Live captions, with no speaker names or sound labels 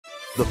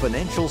The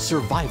Financial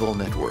Survival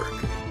Network.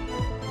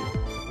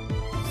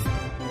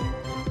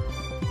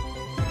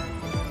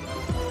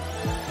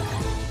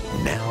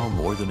 Now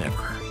more than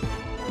ever.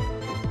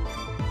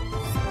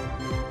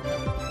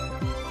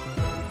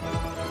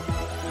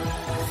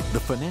 The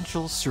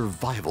Financial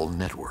Survival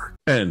Network.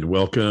 And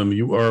welcome.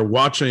 You are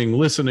watching,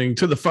 listening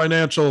to the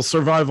Financial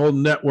Survival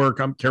Network.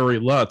 I'm Kerry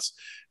Lutz.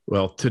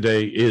 Well,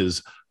 today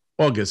is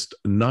August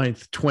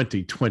 9th,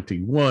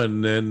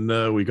 2021,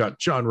 and we got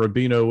John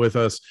Rubino with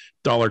us,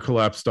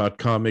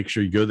 dollarcollapse.com. Make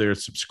sure you go there,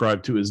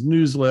 subscribe to his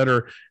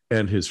newsletter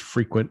and his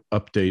frequent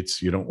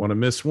updates. You don't want to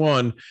miss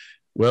one.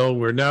 Well,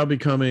 we're now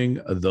becoming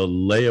the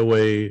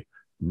Layaway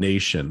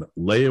Nation,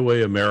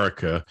 Layaway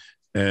America.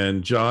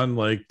 And John,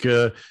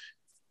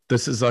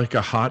 this is like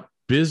a hot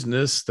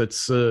business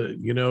that's,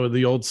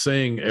 the old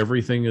saying,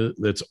 everything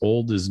that's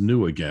old is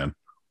new again.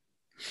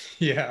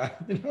 Yeah,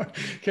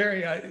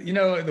 Kerry,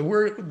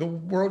 the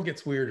world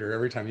gets weirder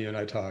every time you and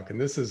I talk, and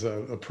this is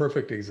a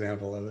perfect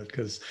example of it,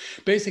 because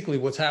basically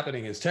what's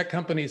happening is tech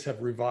companies have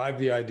revived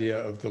the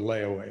idea of the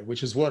layaway,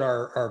 which is what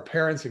our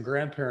parents and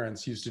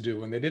grandparents used to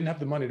do when they didn't have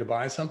the money to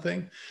buy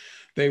something.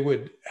 They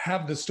would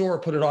have the store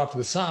put it off to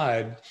the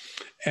side,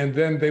 and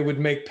then they would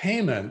make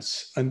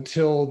payments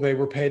until they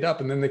were paid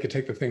up, and then they could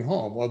take the thing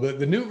home. Well,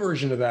 the new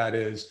version of that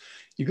is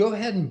you go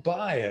ahead and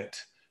buy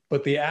it,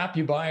 but the app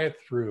you buy it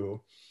through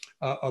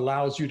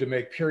allows you to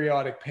make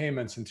periodic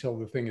payments until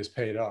the thing is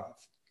paid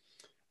off,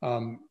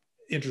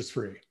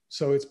 interest-free.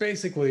 So it's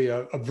basically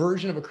a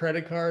version of a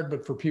credit card,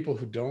 but for people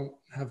who don't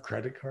have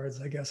credit cards,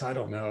 I guess. I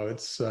don't know.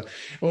 It's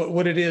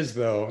what it is,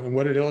 though, and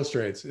what it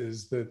illustrates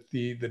is that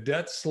the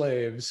debt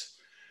slaves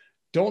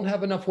don't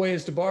have enough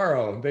ways to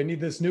borrow. They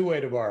need this new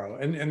way to borrow.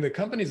 And the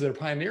companies that are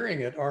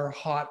pioneering it are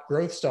hot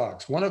growth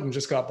stocks. One of them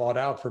just got bought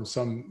out for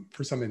some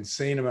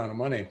insane amount of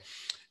money.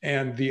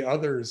 And the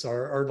others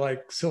are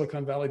like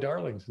Silicon Valley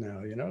darlings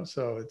now,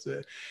 So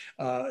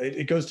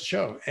it goes to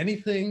show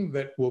anything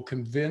that will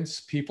convince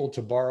people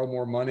to borrow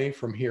more money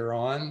from here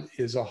on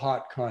is a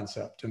hot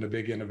concept and a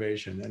big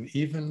innovation. And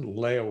even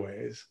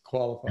layaways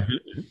qualify.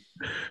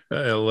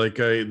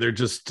 They're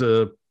just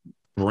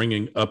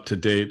bringing up to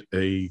date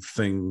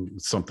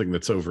something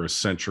that's over a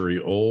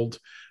century old.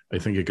 I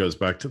think it goes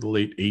back to the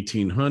late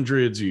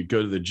 1800s. You'd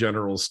go to the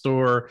general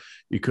store.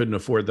 You couldn't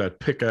afford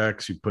that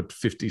pickaxe. You put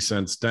 50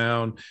 cents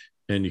down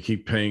and you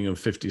keep paying them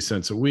 50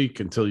 cents a week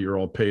until you're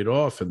all paid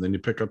off. And then you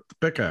pick up the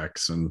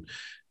pickaxe. And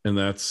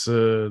that's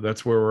where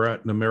we're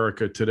at in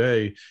America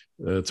today.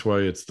 That's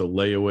why it's the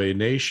layaway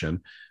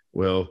nation.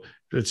 Well,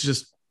 it's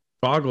just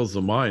boggles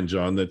the mind,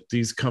 John, that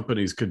these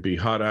companies could be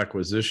hot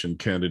acquisition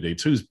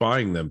candidates. Who's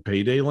buying them?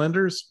 Payday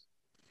lenders?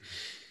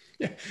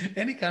 Yeah,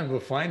 any kind of a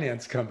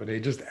finance company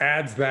just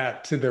adds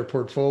that to their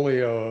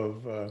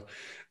portfolio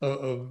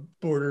of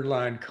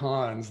borderline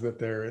cons that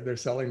they're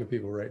selling to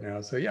people right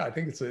now. So yeah, I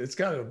think it's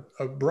got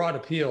a broad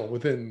appeal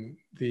within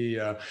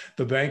the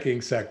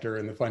banking sector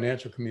and the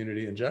financial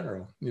community in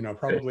general.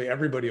 Probably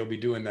everybody will be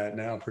doing that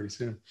now pretty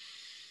soon.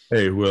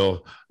 Hey,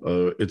 Will,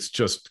 it's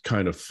just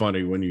kind of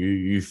funny when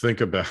you think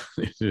about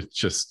it. It's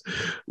just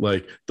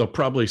like they'll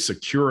probably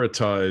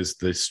securitize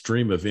the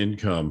stream of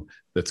income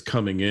that's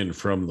coming in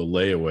from the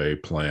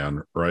layaway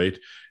plan, right?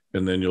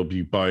 And then you'll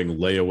be buying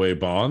layaway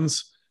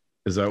bonds.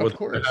 Is that what's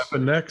going to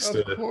happen next?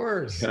 Of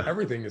course. Yeah.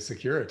 Everything is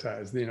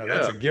securitized.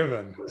 That's a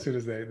given as soon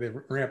as they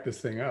ramp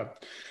this thing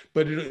up.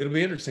 But it'll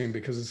be interesting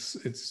because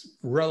it's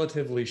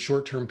relatively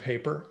short-term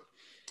paper.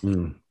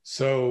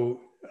 So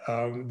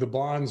the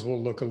bonds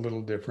will look a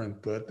little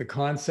different, but the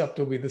concept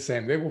will be the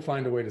same. They will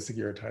find a way to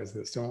securitize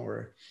this. Don't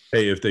worry.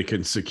 Hey, if they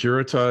can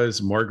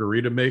securitize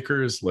margarita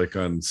makers like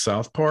on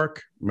South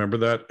Park, remember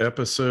that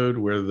episode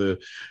where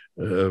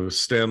the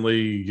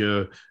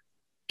Stanley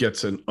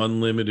gets an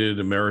unlimited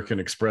American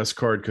Express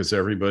card because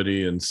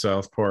everybody in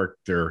South Park,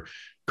 their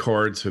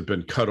cards have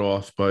been cut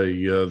off by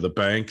the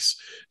banks.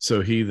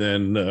 So he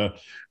then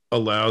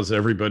allows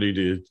everybody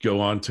to go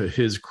onto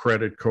his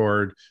credit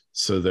card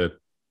so that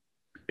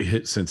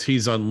since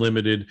he's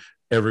unlimited,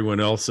 everyone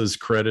else's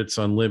credit's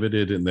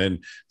unlimited, and then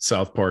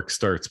South Park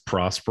starts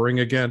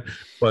prospering again.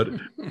 But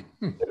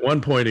at one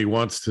point, he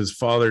wants his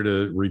father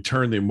to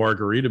return the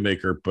margarita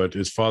maker, but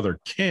his father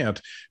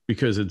can't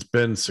because it's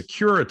been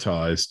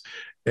securitized.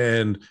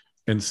 And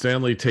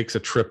Stanley takes a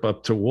trip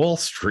up to Wall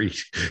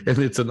Street, and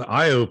it's an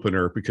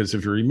eye-opener because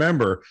if you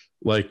remember,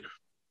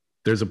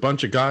 there's a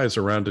bunch of guys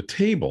around a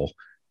table,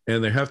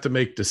 and they have to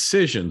make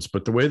decisions.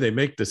 But the way they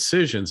make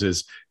decisions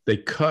is they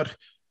cut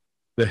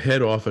the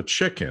head off a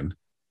chicken,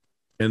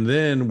 and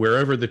then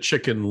wherever the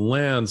chicken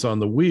lands on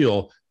the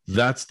wheel,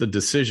 that's the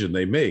decision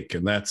they make,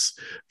 and that's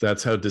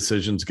how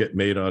decisions get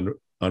made on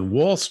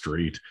Wall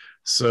Street.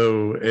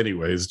 So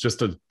anyways,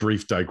 just a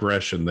brief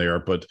digression there,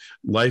 but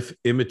life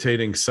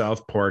imitating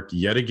South Park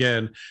yet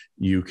again.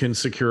 You can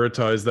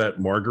securitize that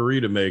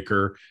margarita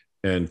maker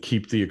and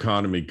keep the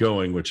economy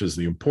going, which is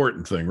the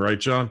important thing, right,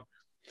 John?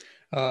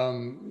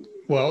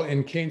 Well,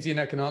 in Keynesian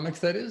economics,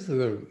 that is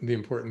the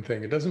important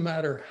thing. It doesn't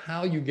matter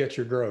how you get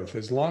your growth.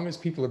 As long as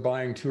people are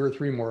buying 2 or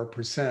 3 more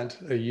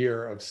 % a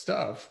year of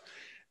stuff,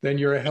 then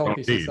you're a don't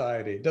healthy need.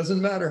 society. It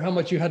doesn't matter how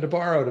much you had to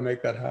borrow to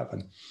make that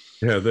happen.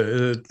 Yeah,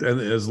 and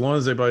as long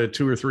as they buy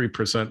 2 or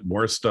 3%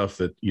 more stuff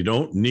that you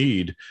don't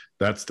need,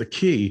 that's the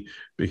key,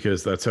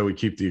 because that's how we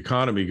keep the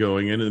economy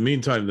going. And in the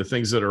meantime, the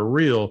things that are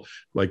real,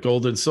 like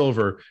gold and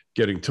silver,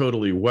 getting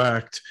totally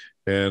whacked.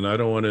 And I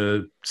don't want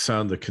to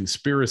sound the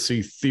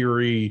conspiracy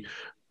theory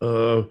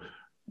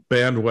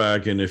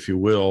bandwagon, if you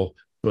will,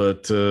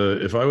 but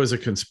if I was a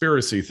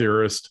conspiracy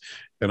theorist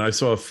and I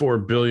saw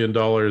 $4 billion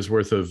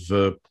worth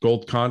of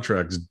gold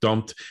contracts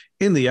dumped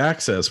in the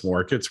access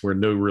markets where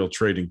no real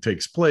trading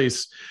takes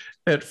place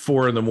at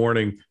 4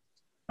 a.m,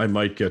 I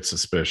might get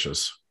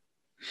suspicious.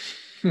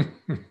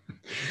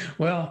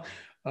 Well,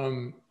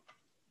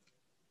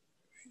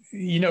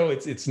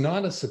 it's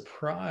not a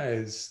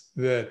surprise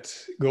that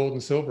gold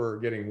and silver are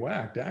getting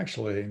whacked,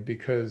 actually,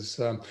 because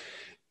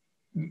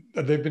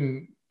they've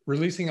been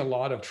releasing a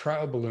lot of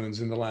trial balloons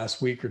in the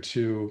last week or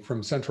two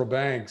from central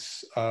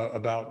banks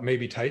about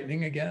maybe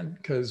tightening again,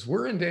 because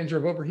we're in danger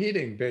of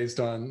overheating based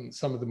on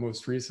some of the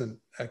most recent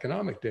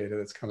economic data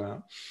that's come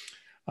out.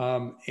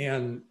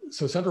 And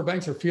so central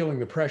banks are feeling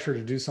the pressure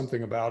to do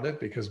something about it,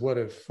 because what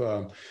if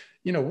a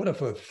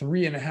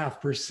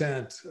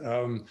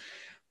 3.5%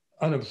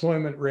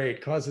 unemployment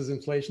rate causes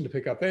inflation to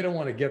pick up? They don't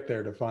want to get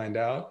there to find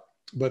out.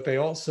 But they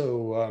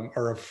also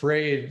are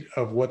afraid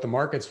of what the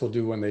markets will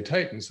do when they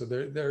tighten. So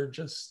they're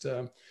just,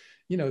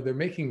 they're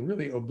making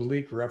really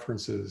oblique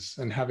references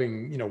and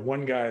having,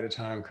 one guy at a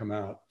time come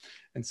out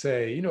and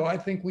say, I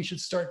think we should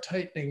start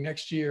tightening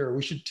next year. Or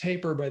we should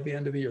taper by the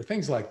end of the year.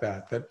 Things like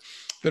that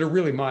are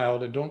really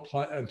mild and don't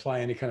imply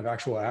any kind of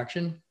actual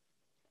action.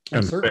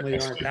 And certainly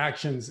aren't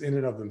actions in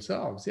and of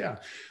themselves. Yeah.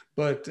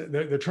 But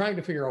they're trying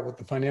to figure out what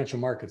the financial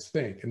markets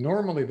think. And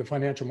normally the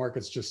financial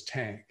markets just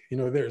tank.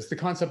 There's the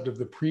concept of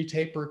the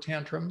pre-taper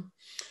tantrum,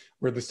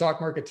 where the stock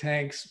market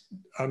tanks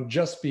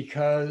just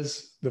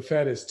because the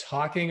Fed is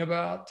talking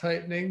about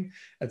tightening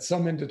at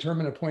some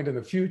indeterminate point in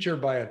the future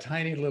by a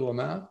tiny little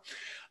amount.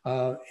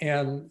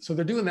 And so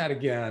they're doing that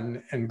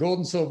again. And gold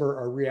and silver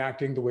are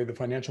reacting the way the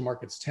financial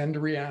markets tend to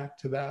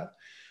react to that.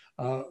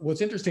 What's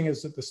interesting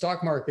is that the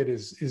stock market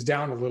is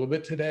down a little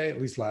bit today,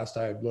 at least last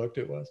I looked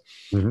it was,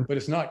 but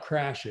it's not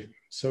crashing.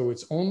 So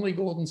it's only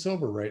gold and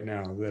silver right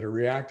now that are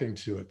reacting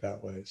to it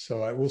that way.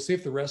 So we'll see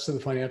if the rest of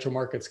the financial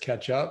markets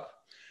catch up,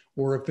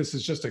 or if this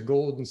is just a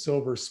gold and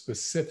silver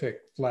specific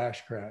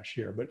flash crash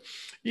here. But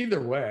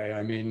either way,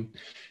 I mean,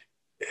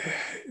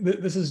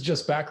 this is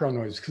just background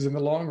noise, because in the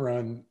long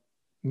run,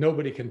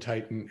 nobody can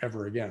tighten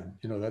ever again.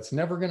 That's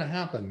never going to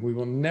happen. We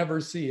will never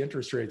see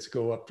interest rates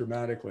go up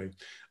dramatically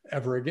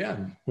ever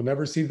again. We'll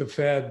never see the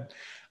Fed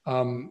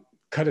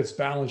cut its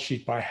balance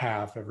sheet by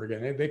half ever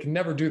again. They can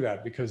never do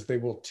that, because they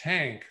will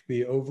tank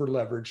the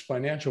over-leveraged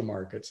financial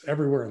markets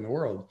everywhere in the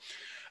world.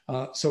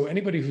 So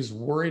anybody who's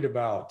worried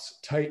about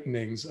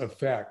tightening's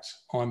effect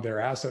on their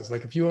assets,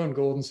 like if you own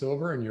gold and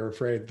silver and you're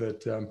afraid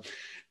that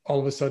all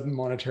of a sudden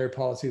monetary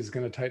policy is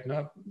going to tighten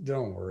up,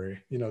 don't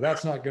worry.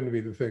 That's not going to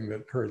be the thing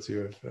that hurts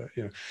you,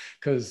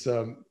 because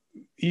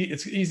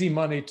it's easy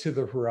money to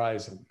the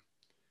horizon.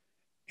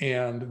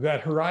 And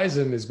that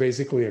horizon is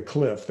basically a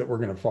cliff that we're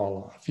going to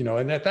fall off,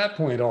 and at that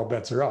point, all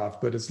bets are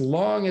off. But as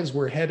long as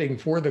we're heading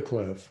for the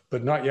cliff,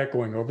 but not yet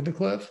going over the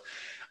cliff,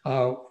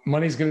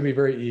 money's going to be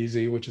very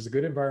easy, which is a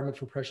good environment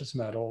for precious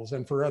metals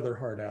and for other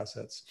hard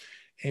assets.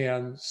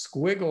 And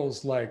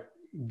squiggles like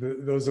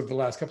those of the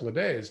last couple of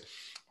days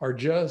are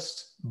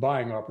just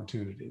buying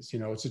opportunities.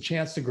 It's a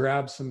chance to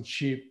grab some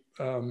cheap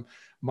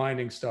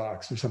mining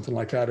stocks or something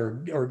like that,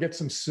 or get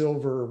some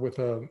silver with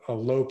a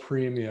low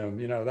premium.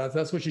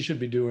 That's what you should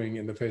be doing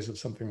in the face of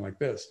something like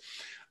this.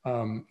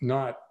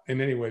 Not in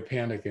any way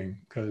panicking,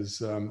 because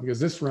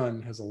this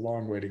run has a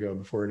long way to go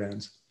before it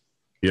ends.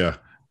 Yeah.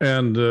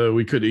 And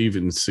we could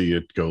even see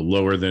it go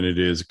lower than it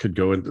is. It could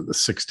go into the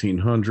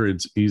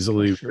 1600s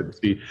easily. Sure. We could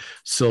see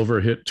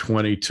silver hit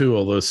 22,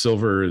 although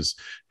silver's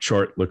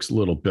chart looks a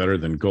little better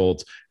than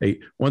gold's. Hey,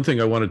 one thing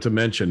I wanted to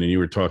mention, and you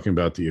were talking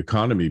about the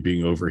economy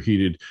being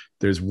overheated,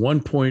 there's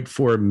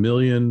 1.4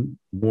 million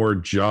more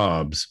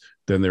jobs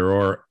than there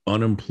are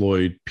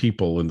unemployed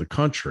people in the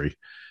country.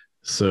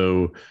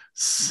 So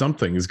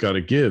something has got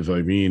to give.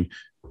 I mean,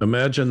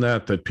 imagine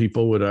that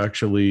people would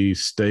actually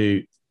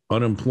stay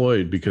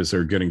unemployed because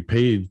they're getting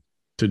paid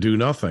to do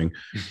nothing.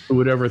 Who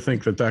would ever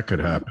think that could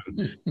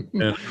happen?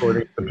 And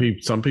according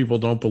to some people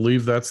don't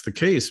believe that's the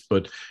case,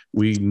 but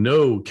we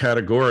know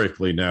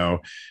categorically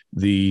now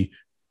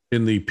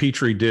in the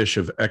petri dish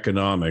of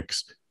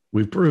economics,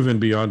 we've proven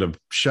beyond a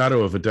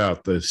shadow of a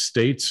doubt the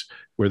states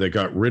where they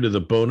got rid of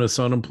the bonus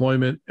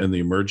unemployment and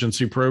the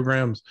emergency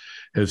programs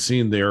have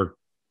seen their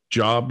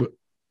job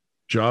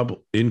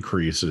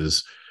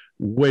increases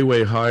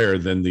way higher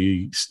than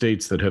the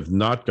states that have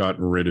not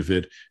gotten rid of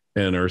it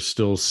and are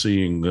still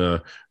seeing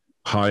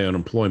high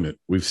unemployment.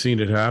 We've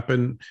seen it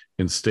happen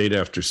in state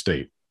after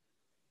state.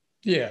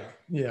 Yeah.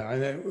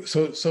 And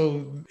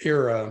so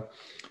era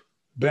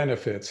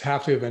benefits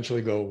have to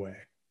eventually go away,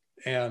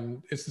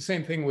 and it's the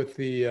same thing with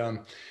the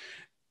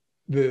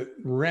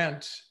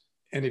rent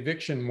and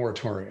eviction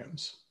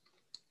moratoriums,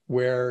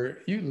 where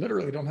you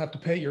literally don't have to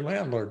pay your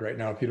landlord right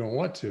now if you don't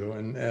want to.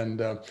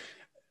 And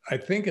I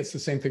think it's the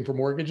same thing for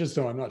mortgages,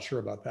 though I'm not sure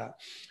about that.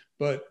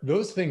 But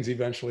those things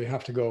eventually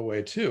have to go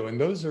away too. And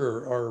those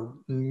are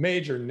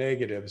major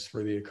negatives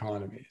for the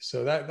economy.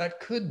 So that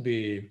could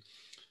be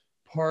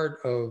part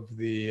of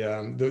the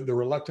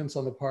reluctance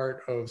on the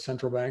part of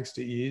central banks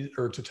to ease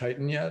or to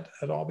tighten yet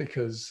at all,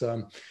 because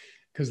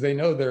they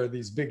know there are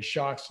these big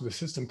shocks to the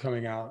system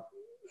coming out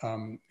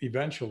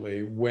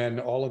eventually when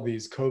all of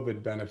these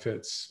COVID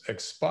benefits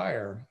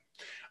expire.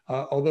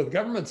 Although the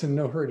government's in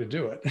no hurry to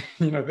do it.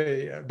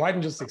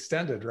 Biden just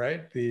extended,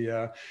 right?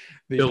 The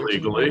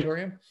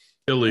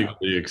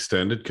illegally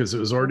extended because it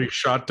was already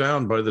shot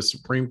down by the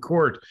Supreme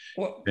Court.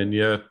 Well, and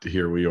yet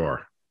here we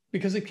are.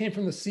 Because it came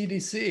from the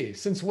CDC.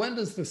 Since when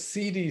does the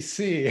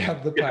CDC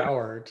have the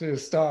power to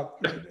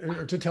stop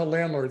or to tell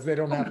landlords they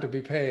don't have to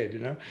be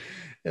paid?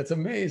 It's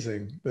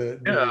amazing.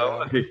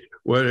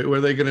 What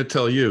are they going to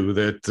tell you,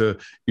 that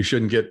you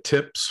shouldn't get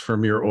tips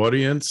from your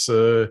audience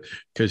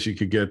because you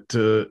could get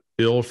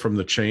ill from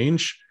the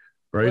change,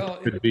 right? Well,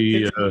 could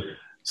be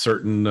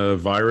certain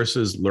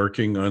viruses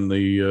lurking on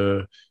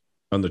the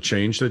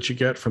change that you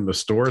get from the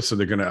store, so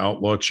they're going to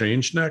outlaw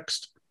change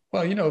next.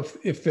 Well,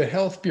 if the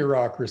health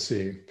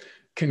bureaucracy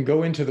can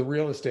go into the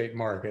real estate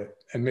market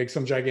and make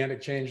some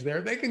gigantic change there,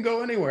 they can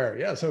go anywhere.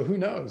 Yeah. So who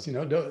knows?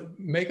 Don't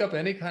make up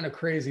any kind of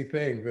crazy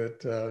thing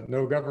that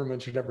no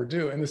government should ever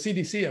do. And the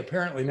CDC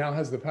apparently now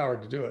has the power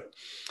to do it.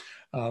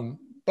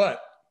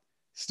 But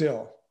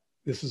still,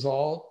 this is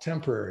all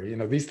temporary.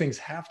 These things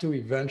have to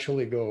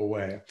eventually go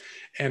away.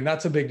 And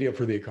that's a big deal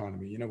for the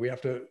economy. We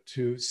have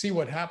to see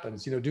what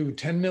happens. Do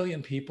 10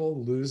 million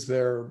people lose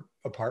their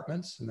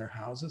apartments and their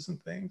houses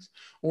and things?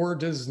 Or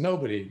does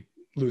nobody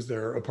lose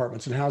their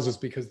apartments and houses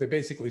because they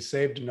basically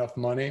saved enough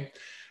money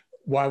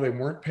while they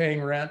weren't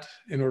paying rent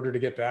in order to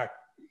get back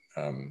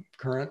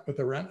current with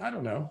the rent? I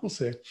don't know. We'll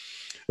see.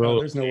 Well,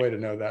 there's no way to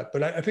know that.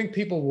 But I think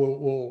people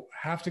will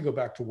have to go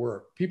back to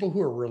work. People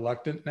who are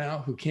reluctant now,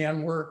 who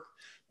can work,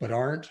 but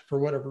aren't for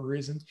whatever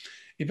reason,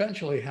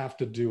 eventually have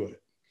to do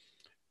it.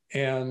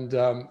 And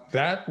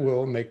that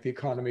will make the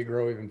economy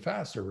grow even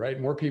faster, right?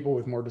 More people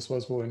with more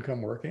disposable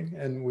income working.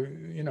 And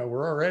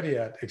we're already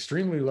at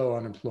extremely low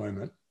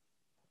unemployment,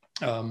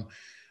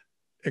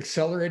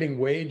 accelerating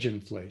wage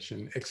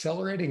inflation,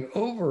 accelerating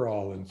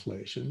overall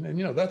inflation.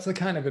 And, that's the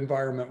kind of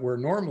environment where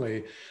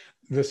normally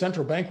the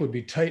central bank would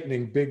be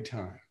tightening big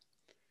time.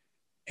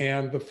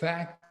 And the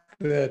fact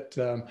that,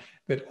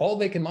 that all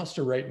they can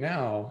muster right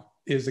now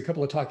is a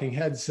couple of talking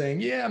heads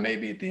saying, yeah,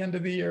 maybe at the end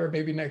of the year,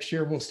 maybe next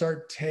year, we'll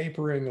start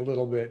tapering a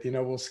little bit,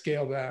 we'll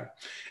scale back.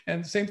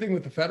 And same thing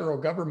with the federal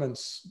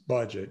government's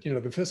budget,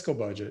 the fiscal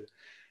budget.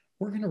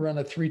 We're going to run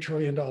a $3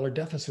 trillion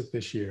deficit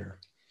this year.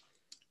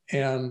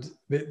 And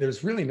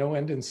there's really no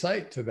end in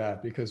sight to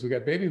that because we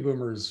got baby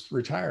boomers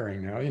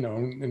retiring now,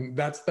 and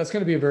that's going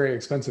to be a very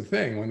expensive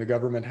thing when the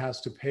government has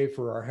to pay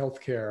for our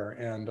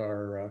healthcare and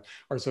our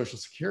Social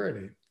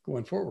Security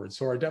going forward.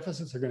 So our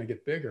deficits are going to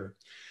get bigger.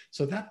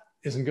 So that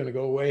isn't going to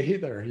go away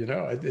either.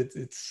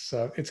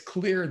 It's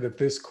clear that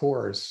this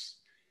course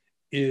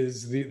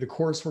is the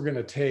course we're going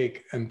to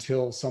take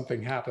until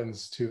something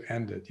happens to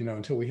end it,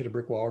 until we hit a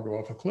brick wall or go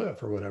off a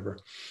cliff or whatever.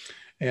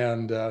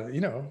 And,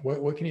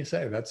 what can you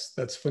say?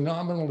 That's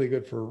phenomenally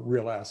good for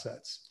real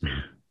assets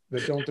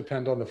that don't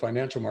depend on the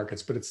financial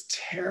markets, but it's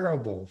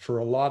terrible for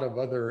a lot of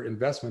other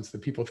investments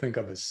that people think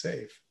of as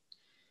safe.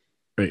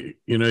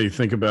 You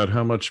think about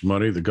how much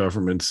money the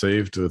government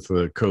saved with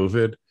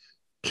COVID,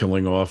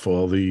 killing off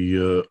all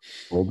the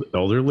old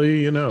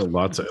elderly,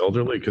 lots of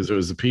elderly, because it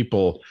was the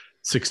people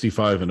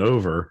 65 and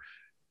over.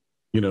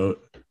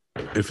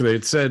 If they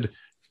had said,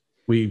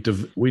 we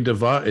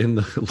divide in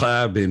the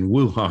lab in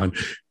Wuhan,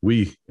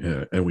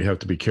 and we have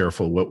to be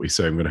careful what we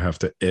say. I'm going to have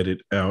to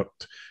edit out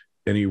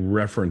any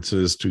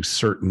references to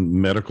certain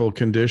medical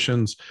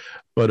conditions.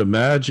 But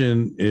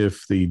imagine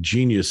if the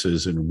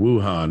geniuses in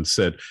Wuhan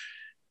said,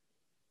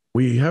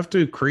 we have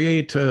to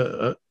create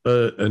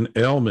an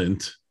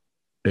ailment,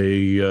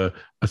 a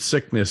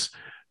sickness,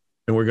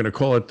 and we're going to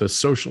call it the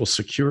Social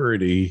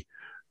Security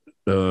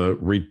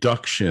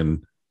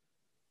reduction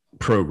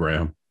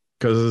program,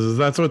 because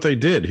that's what they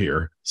did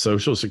here.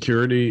 Social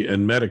Security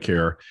and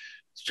Medicare,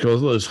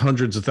 because those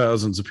hundreds of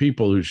thousands of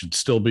people who should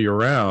still be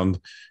around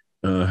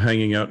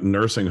hanging out in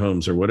nursing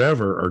homes or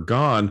whatever are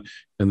gone,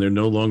 and they're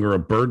no longer a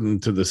burden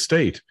to the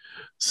state.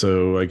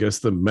 So I guess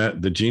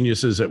the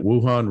geniuses at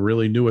Wuhan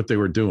really knew what they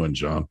were doing,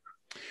 John.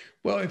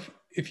 Well,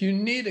 if you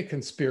need a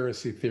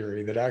conspiracy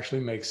theory that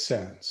actually makes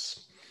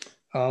sense,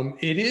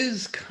 it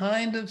is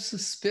kind of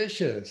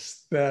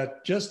suspicious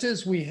that just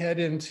as we head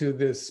into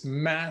this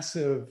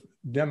massive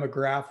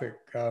demographic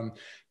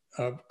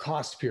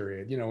cost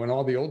period, when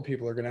all the old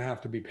people are going to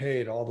have to be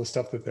paid all the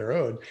stuff that they're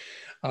owed,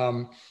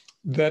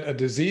 that a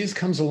disease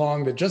comes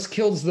along that just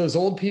kills those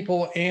old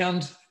people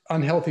and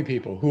unhealthy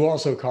people who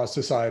also cost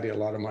society a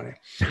lot of money.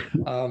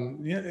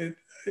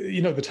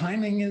 The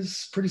timing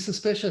is pretty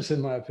suspicious, in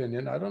my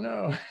opinion. I don't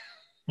know.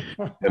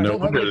 I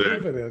don't have any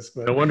proof of this,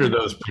 but no wonder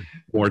those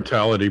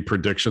mortality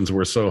predictions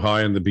were so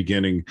high in the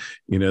beginning.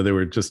 They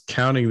were just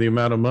counting the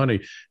amount of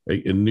money.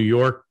 In New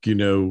York,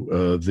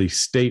 the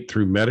state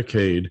through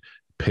Medicaid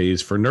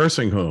pays for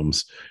nursing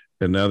homes.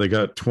 And now they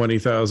got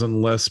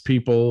 20,000 less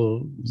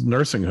people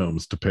nursing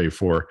homes to pay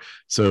for.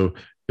 So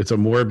it's a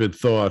morbid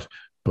thought,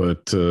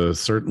 but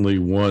certainly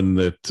one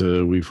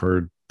that we've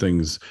heard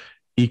things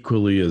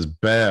equally as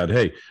bad.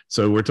 Hey,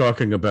 so we're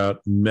talking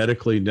about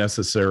medically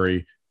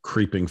necessary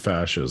creeping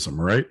fascism,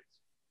 right?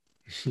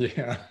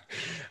 Yeah.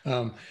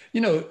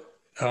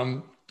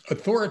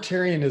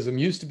 Authoritarianism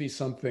used to be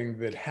something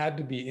that had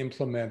to be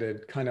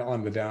implemented kind of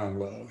on the down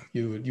low.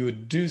 You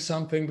would do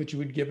something, but you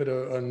would give it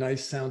a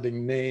nice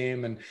sounding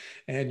name,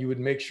 and you would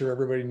make sure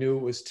everybody knew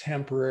it was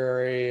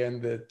temporary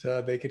and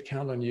that they could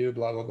count on you,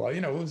 blah, blah, blah.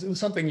 It was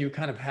something you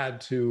kind of had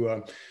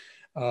to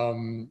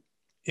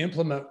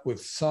implement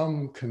with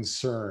some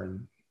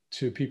concern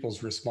to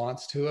people's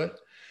response to it.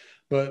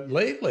 But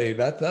lately,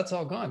 that's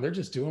all gone. They're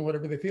just doing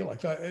whatever they feel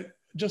like.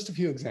 Just a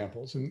few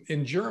examples.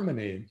 In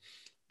Germany,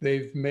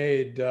 they've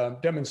made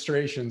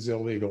demonstrations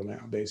illegal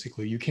now,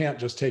 basically. You can't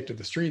just take to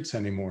the streets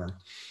anymore.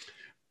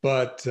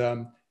 But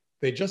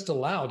they just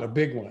allowed a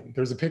big one.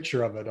 There's a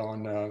picture of it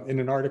in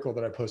an article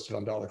that I posted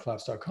on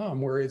dollarclaps.com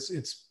where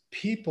it's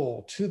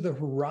people to the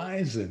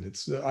horizon.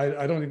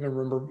 I don't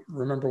even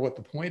remember what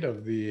the point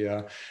of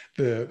the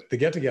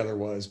get-together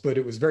was, but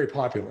it was very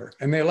popular.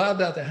 And they allowed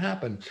that to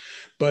happen.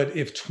 But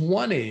if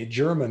 20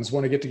 Germans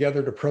want to get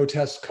together to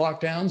protest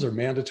lockdowns or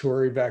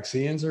mandatory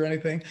vaccines or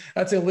anything,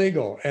 that's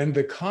illegal. And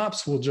the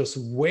cops will just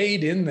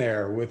wade in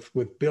there with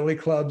billy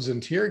clubs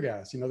and tear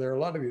gas. There are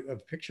a lot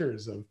of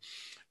pictures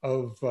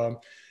of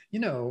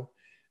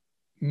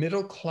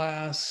middle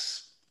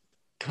class,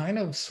 kind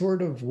of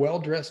sort of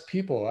well-dressed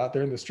people out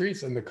there in the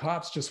streets, and the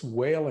cops just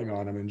wailing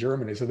on them in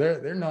Germany. So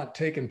they're not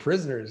taking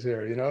prisoners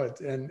here,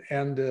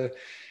 and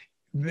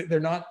they're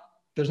not.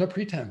 There's no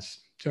pretense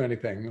to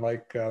anything.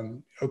 Like,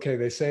 okay,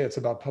 they say it's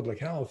about public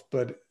health,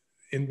 but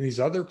in these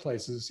other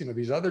places,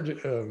 these other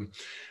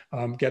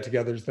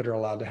get-togethers that are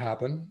allowed to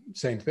happen,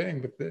 same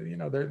thing. But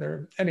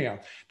they're anyhow.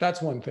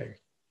 That's one thing,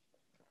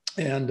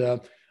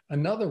 and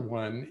another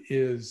one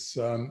is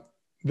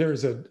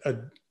there's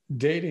a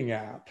dating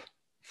app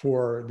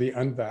for the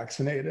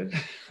unvaccinated.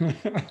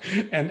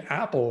 And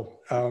Apple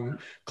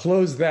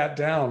closed that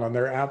down on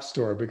their app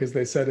store because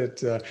they said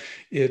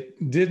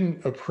it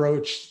didn't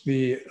approach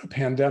the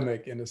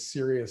pandemic in a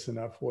serious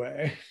enough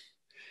way.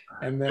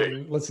 And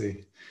then let's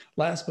see,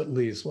 last but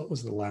least, what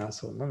was the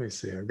last one? Let me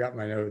see, I've got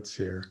my notes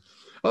here.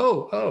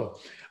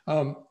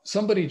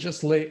 Somebody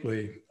just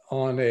lately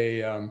on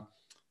a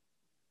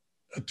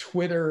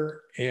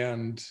Twitter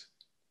and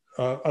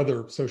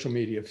other social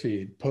media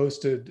feed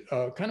posted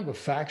kind of a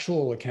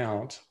factual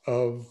account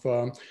of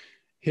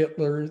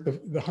Hitler, the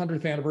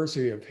 100th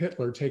anniversary of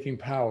Hitler taking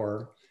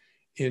power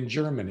in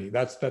Germany.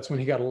 That's when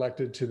he got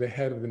elected to the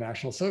head of the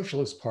National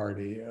Socialist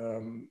Party,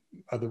 in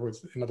other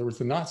words,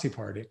 the Nazi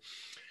Party.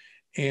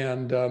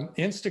 And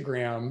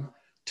Instagram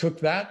took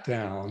that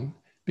down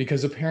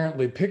because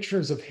apparently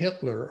pictures of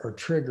Hitler are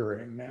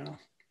triggering now.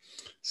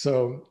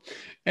 So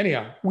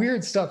anyhow,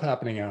 weird stuff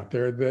happening out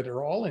there that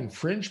are all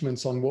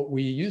infringements on what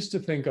we used to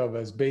think of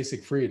as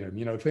basic freedom,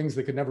 things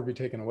that could never be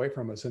taken away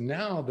from us. And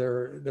now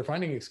they're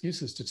finding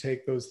excuses to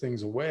take those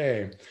things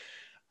away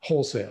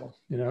wholesale,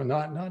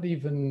 not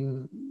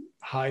even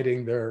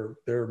hiding their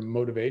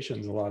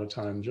motivations a lot of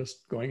time,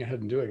 just going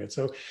ahead and doing it.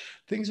 So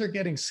things are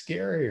getting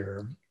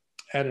scarier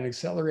at an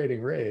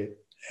accelerating rate.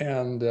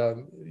 And,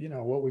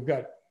 what we've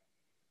got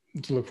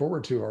to look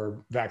forward to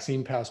are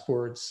vaccine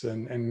passports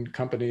and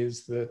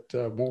companies that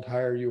won't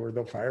hire you or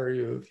they'll fire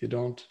you if you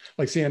don't.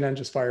 Like CNN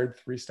just fired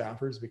 3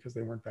 staffers because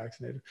they weren't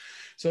vaccinated.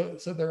 So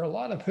there are a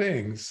lot of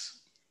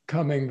things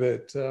coming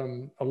that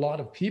a lot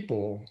of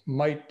people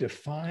might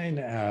define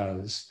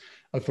as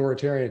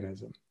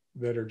authoritarianism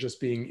that are just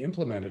being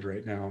implemented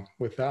right now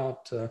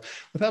without a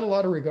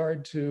lot of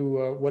regard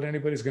to what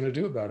anybody's going to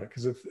do about it.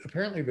 Because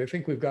apparently they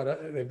think they've got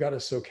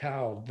us so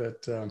cowed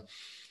that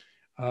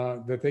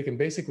that they can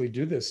basically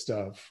do this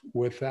stuff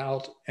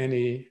without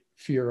any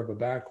fear of a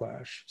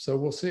backlash. So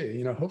we'll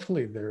see.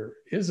 Hopefully there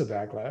is a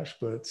backlash,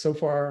 but so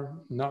far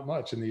not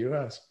much in the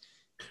US.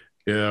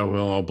 Yeah,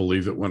 well, I'll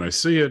believe it when I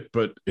see it,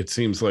 but it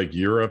seems like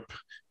Europe,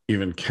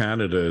 even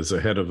Canada, is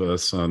ahead of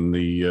us on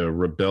the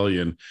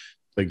rebellion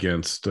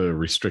against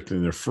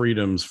restricting their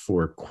freedoms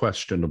for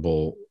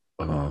questionable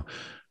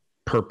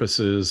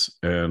purposes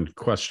and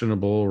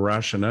questionable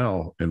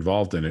rationale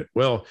involved in it.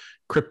 Well,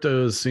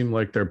 cryptos seem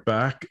like they're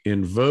back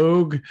in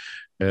vogue,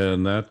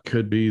 and that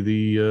could be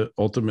the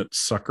ultimate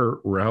sucker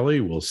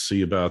rally. We'll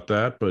see about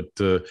that. But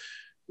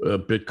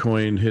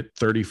Bitcoin hit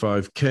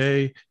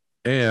 35K,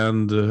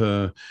 and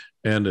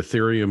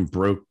Ethereum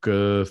broke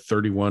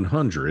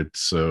 3,100.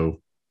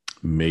 So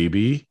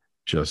maybe,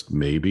 just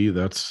maybe,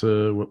 that's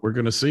what we're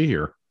going to see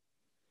here.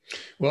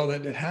 Well,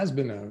 it has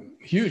been a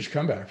huge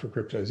comeback for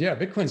cryptos. Yeah,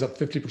 Bitcoin's up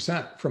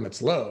 50% from its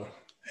low.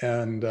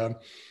 And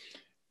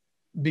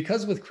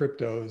because with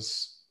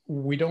cryptos,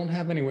 we don't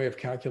have any way of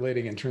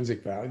calculating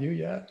intrinsic value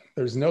yet.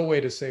 There's no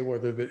way to say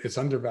whether it's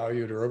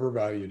undervalued or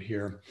overvalued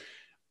here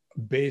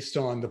based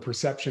on the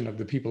perception of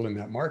the people in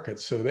that market.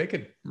 So they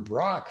could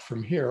rock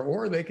from here,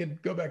 or they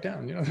could go back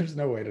down. There's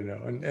no way to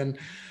know. And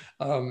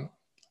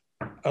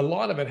a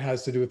lot of it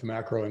has to do with the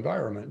macro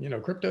environment.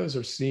 Cryptos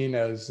are seen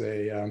as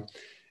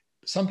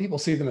some people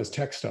see them as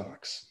tech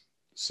stocks.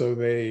 So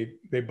they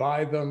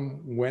buy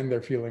them when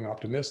they're feeling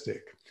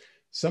optimistic.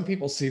 Some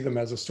people see them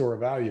as a store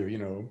of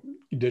value,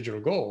 digital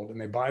gold, and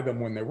they buy them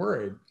when they're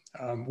worried,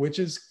 which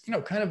is,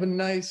 kind of a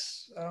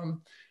nice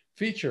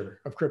feature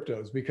of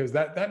cryptos, because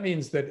that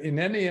means that in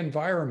any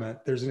environment,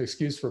 there's an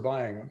excuse for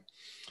buying them.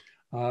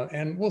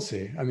 And we'll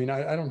see. I mean,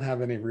 I don't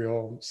have any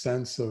real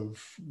sense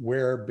of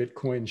where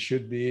Bitcoin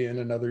should be in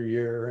another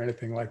year or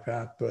anything like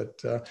that. But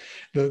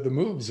the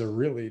moves are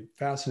really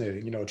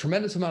fascinating. A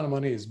tremendous amount of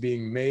money is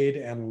being made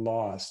and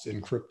lost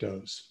in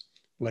cryptos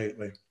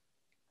lately.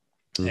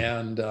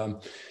 And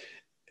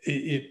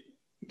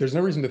there's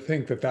no reason to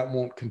think that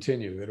won't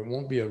continue, that it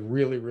won't be a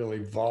really,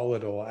 really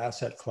volatile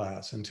asset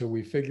class until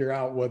we figure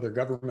out whether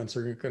governments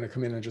are going to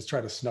come in and just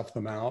try to snuff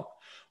them out,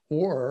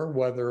 or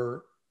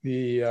whether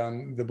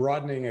the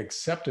broadening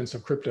acceptance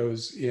of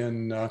cryptos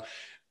in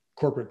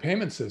corporate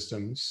payment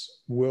systems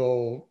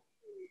will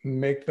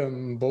make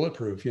them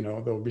bulletproof.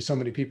 There'll be so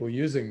many people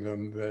using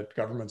them that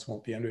governments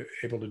won't be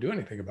able to do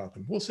anything about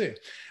them. We'll see.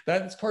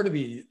 That's part of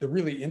the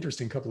really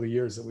interesting couple of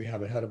years that we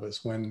have ahead of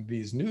us, when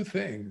these new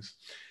things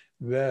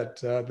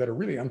that are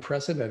really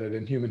unprecedented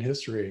in human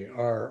history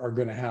are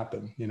going to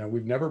happen.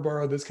 We've never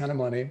borrowed this kind of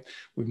money.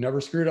 We've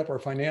never screwed up our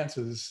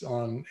finances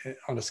on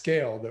a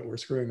scale that we're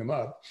screwing them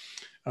up.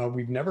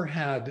 We've never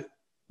had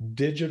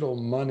digital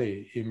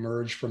money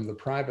emerge from the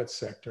private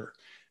sector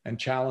and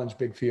challenge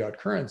big fiat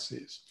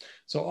currencies.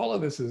 So all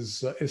of this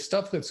is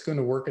stuff that's going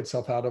to work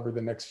itself out over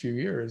the next few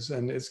years.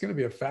 And it's going to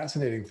be a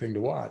fascinating thing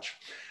to watch,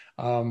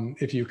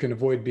 if you can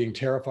avoid being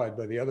terrified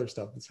by the other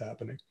stuff that's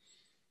happening.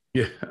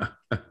 Yeah,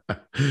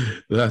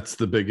 that's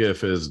the big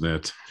if, isn't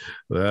it?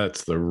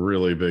 That's the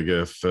really big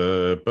if.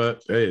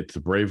 But hey, it's a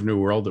brave new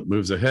world that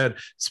moves ahead.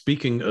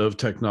 Speaking of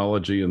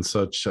technology and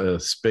such,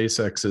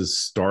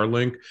 SpaceX's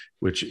Starlink,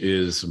 which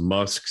is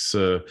Musk's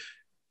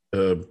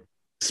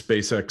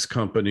SpaceX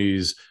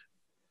company's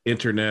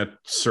internet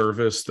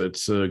service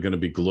that's going to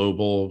be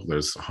global.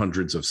 There's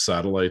hundreds of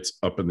satellites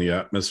up in the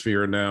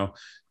atmosphere now,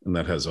 and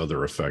that has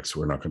other effects.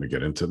 We're not going to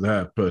get into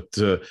that, but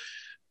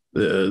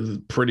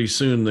pretty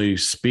soon the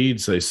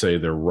speeds, they say,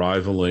 they're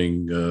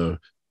rivaling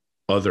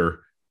they're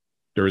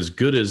as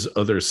good as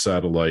other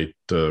satellite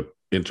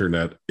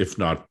internet, if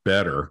not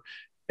better.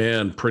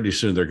 And pretty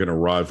soon they're going to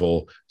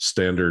rival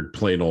standard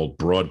plain old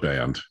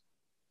broadband.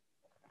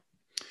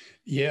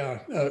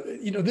 Yeah.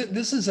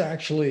 This is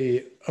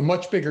actually a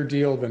much bigger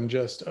deal than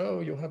just,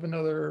 you'll have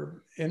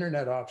another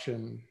internet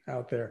option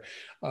out there.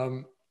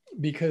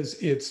 Because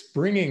it's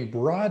bringing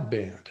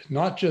broadband,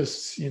 not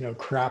just,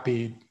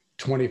 crappy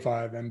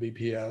 25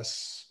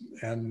 Mbps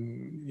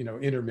and,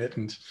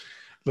 intermittent,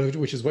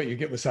 which is what you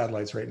get with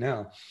satellites right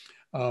now,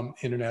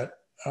 internet,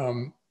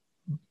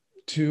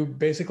 to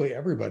basically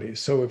everybody.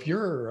 So if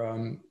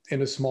you're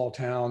in a small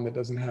town that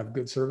doesn't have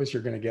good service,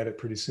 you're going to get it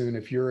pretty soon.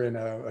 If you're in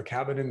a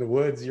cabin in the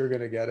woods, you're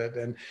going to get it.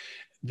 And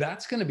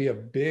that's going to be a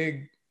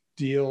big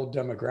deal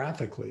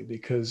demographically,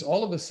 because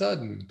all of a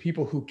sudden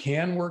people who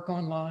can work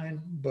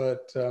online,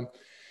 but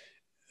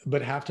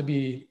have to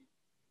be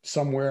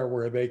somewhere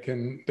where they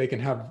can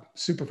have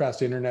super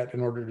fast internet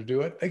in order to do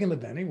it, they can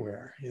live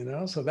anywhere,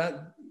 So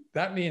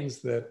that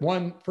means that,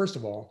 first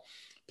of all,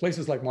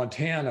 places like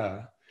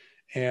Montana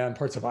and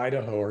parts of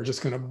Idaho are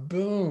just going to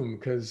boom,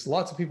 because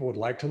lots of people would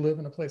like to live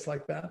in a place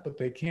like that, but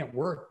they can't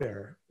work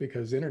there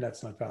because the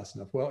internet's not fast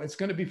enough. Well, it's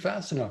going to be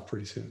fast enough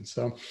pretty soon.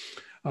 So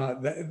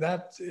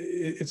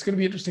it's going to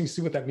be interesting to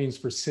see what that means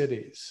for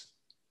cities,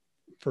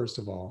 first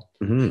of all,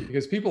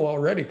 because people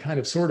already kind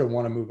of sort of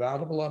want to move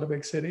out of a lot of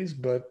big cities,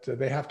 but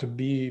they have to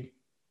be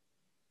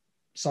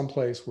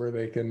someplace where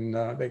they can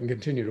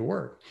continue to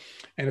work.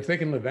 And if they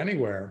can live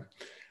anywhere,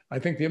 I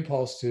think the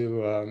impulse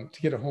to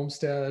get a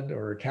homestead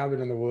or a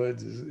cabin in the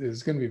woods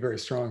is going to be very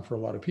strong for a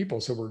lot of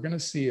people. So we're going to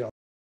see a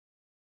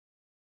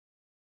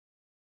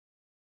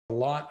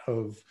lot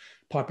of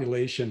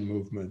population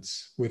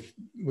movements with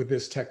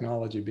this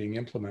technology being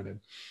implemented.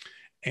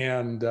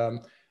 And,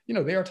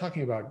 they are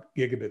talking about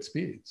gigabit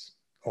speeds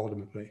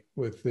ultimately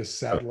with this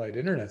satellite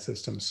internet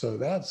system. So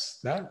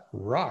that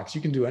rocks.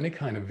 You can do any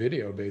kind of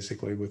video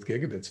basically with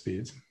gigabit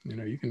speeds.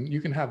 You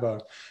can have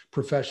a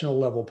professional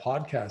level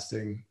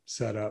podcasting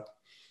set up.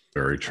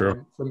 Very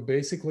true. From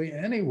basically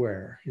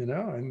anywhere,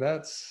 and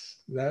that's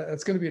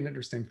going to be an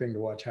interesting thing to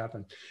watch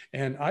happen.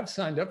 And I've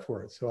signed up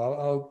for it, so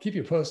I'll keep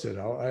you posted.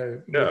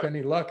 With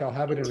any luck, I'll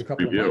have it in a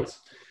couple of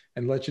months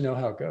and let you know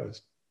how it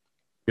goes.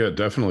 Yeah,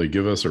 definitely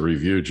give us a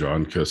review,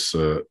 John, because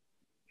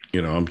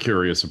I'm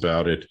curious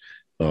about it.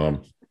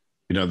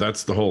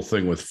 That's the whole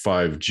thing with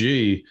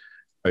 5G.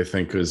 I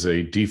think is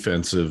a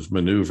defensive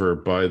maneuver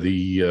by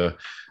the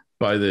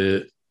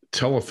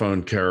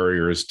telephone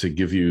carriers to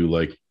give you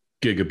like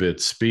gigabit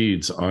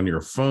speeds on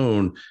your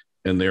phone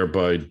and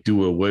thereby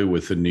do away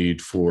with the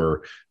need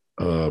for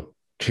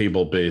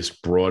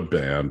cable-based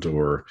broadband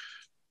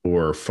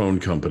or phone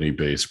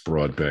company-based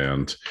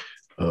broadband,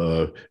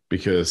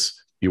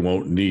 because you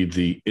won't need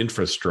the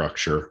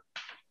infrastructure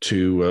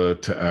to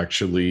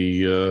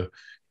actually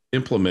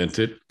implement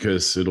it,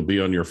 because it'll be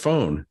on your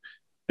phone.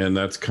 And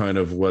that's kind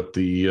of what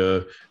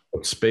the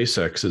what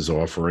SpaceX is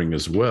offering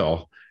as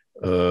well.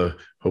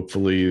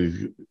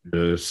 Hopefully,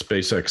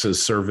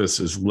 SpaceX's service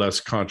is less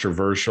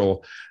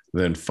controversial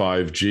than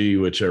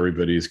 5G, which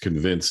everybody's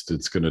convinced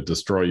it's going to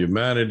destroy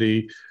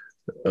humanity.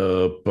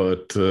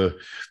 But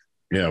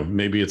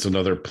maybe it's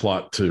another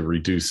plot to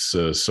reduce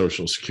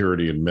Social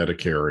Security and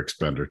Medicare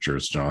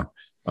expenditures, John.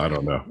 I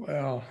don't know.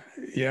 Well,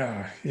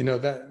 yeah,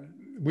 that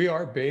we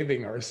are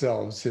bathing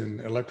ourselves in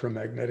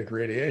electromagnetic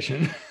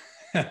radiation.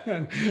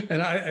 and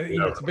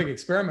it's a big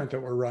experiment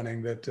that we're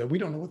running, that we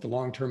don't know what the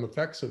long-term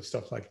effects of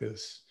stuff like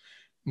this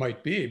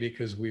might be,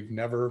 because we've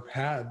never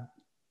had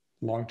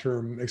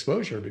long-term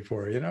exposure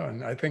before,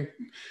 and I think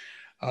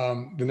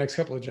the next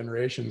couple of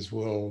generations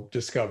will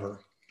discover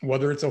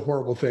whether it's a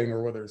horrible thing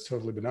or whether it's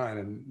totally benign.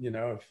 And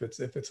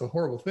if it's a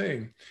horrible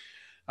thing,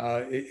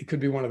 it could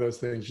be one of those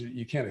things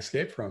you can't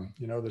escape from.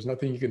 There's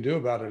nothing you can do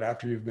about it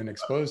after you've been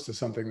exposed to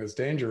something that's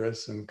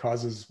dangerous and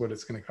causes what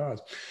it's going to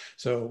cause.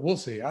 So we'll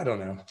see. I don't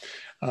know.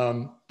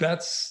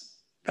 That's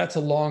a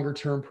longer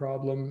term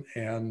problem,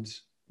 and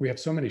we have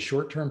so many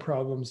short term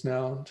problems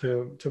now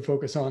to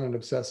focus on and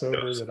obsess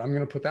over, that I'm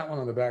going to put that one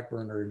on the back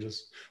burner and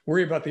just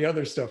worry about the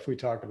other stuff we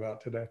talked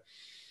about today.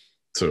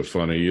 So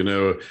funny,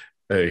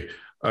 hey,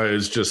 I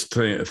was just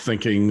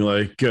thinking,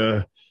 like,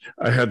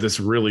 I had this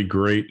really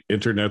great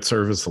internet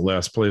service the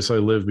last place I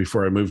lived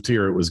before I moved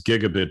here. It was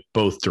gigabit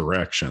both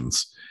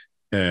directions.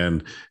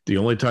 And the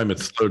only time it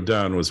slowed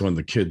down was when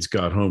the kids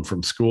got home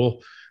from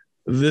school.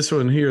 This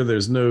one here,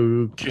 there's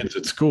no kids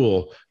at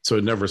school, so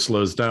it never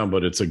slows down,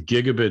 but it's a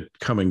gigabit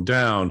coming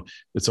down.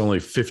 It's only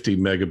 50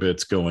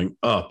 megabits going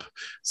up.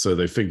 So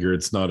they figure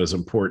it's not as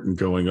important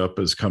going up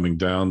as coming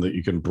down, that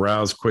you can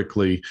browse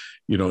quickly.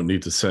 You don't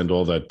need to send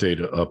all that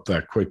data up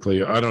that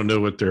quickly. I don't know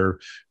what their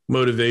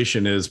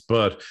motivation is,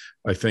 but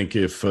I think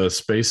if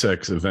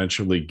SpaceX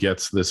eventually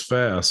gets this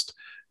fast,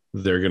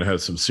 they're going to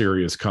have some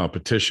serious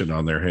competition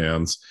on their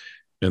hands.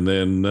 And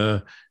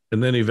then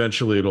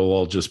eventually it'll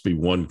all just be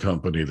one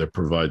company that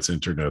provides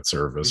internet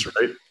service,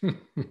 right?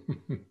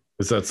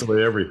 Because that's the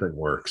way everything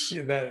works.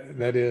 Yeah,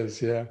 that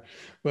is, yeah.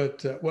 But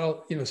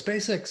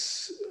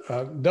SpaceX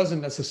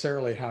doesn't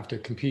necessarily have to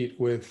compete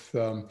with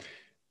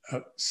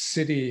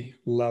city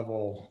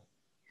level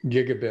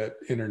gigabit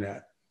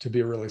internet to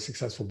be a really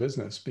successful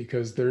business,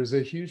 because there's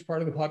a huge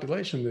part of the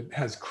population that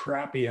has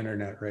crappy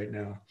internet right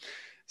now.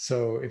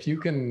 So if you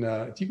can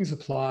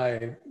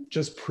supply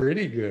just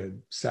pretty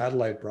good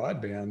satellite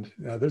broadband,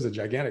 there's a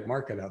gigantic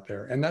market out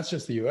there, and that's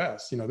just the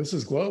U.S. This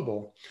is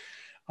global.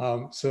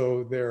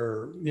 So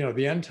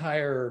the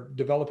entire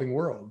developing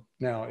world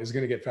now is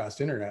going to get fast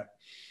internet.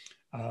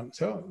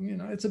 So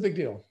it's a big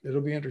deal.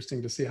 It'll be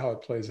interesting to see how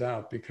it plays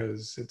out,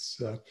 because it's.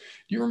 Do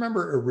you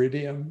remember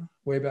Iridium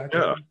way back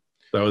then?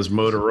 That was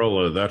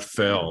Motorola. That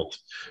failed.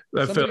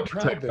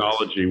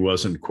 Technology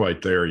wasn't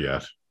quite there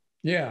yet.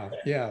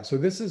 Yeah. So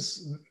this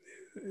is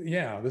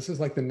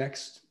like the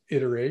next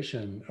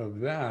iteration of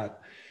that.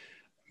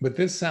 But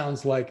this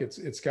sounds like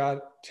it's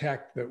got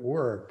tech that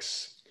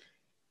works.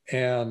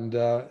 And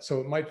so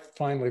it might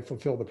finally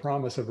fulfill the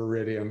promise of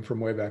Iridium from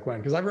way back when.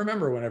 Because I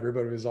remember when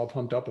everybody was all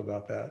pumped up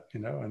about that,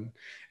 and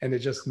it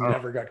just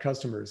never got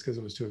customers because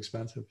it was too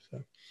expensive.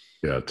 So.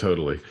 Yeah,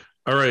 totally.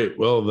 All right.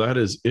 Well, that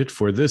is it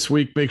for this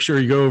week. Make sure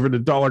you go over to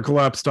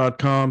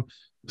dollarcollapse.com,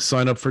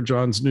 sign up for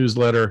John's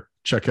newsletter,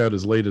 check out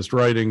his latest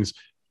writings,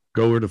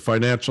 go over to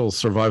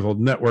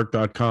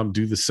financialsurvivalnetwork.com,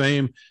 do the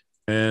same,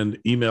 and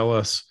email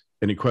us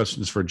any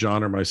questions for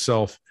John or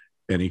myself,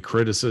 any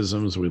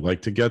criticisms. We'd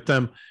like to get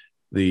them.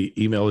 The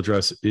email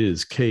address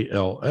is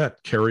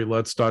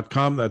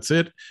kl@kerrylutz.com. That's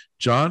it.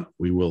 John,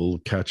 we will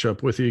catch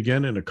up with you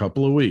again in a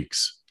couple of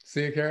weeks.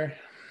 See you, Kerry.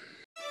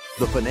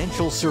 The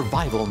Financial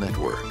Survival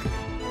Network.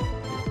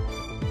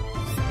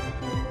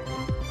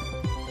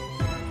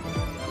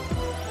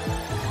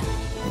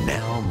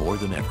 Now more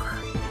than ever.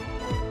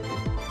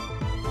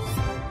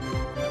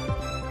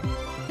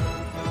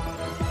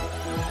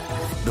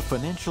 The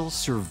Financial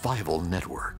Survival Network.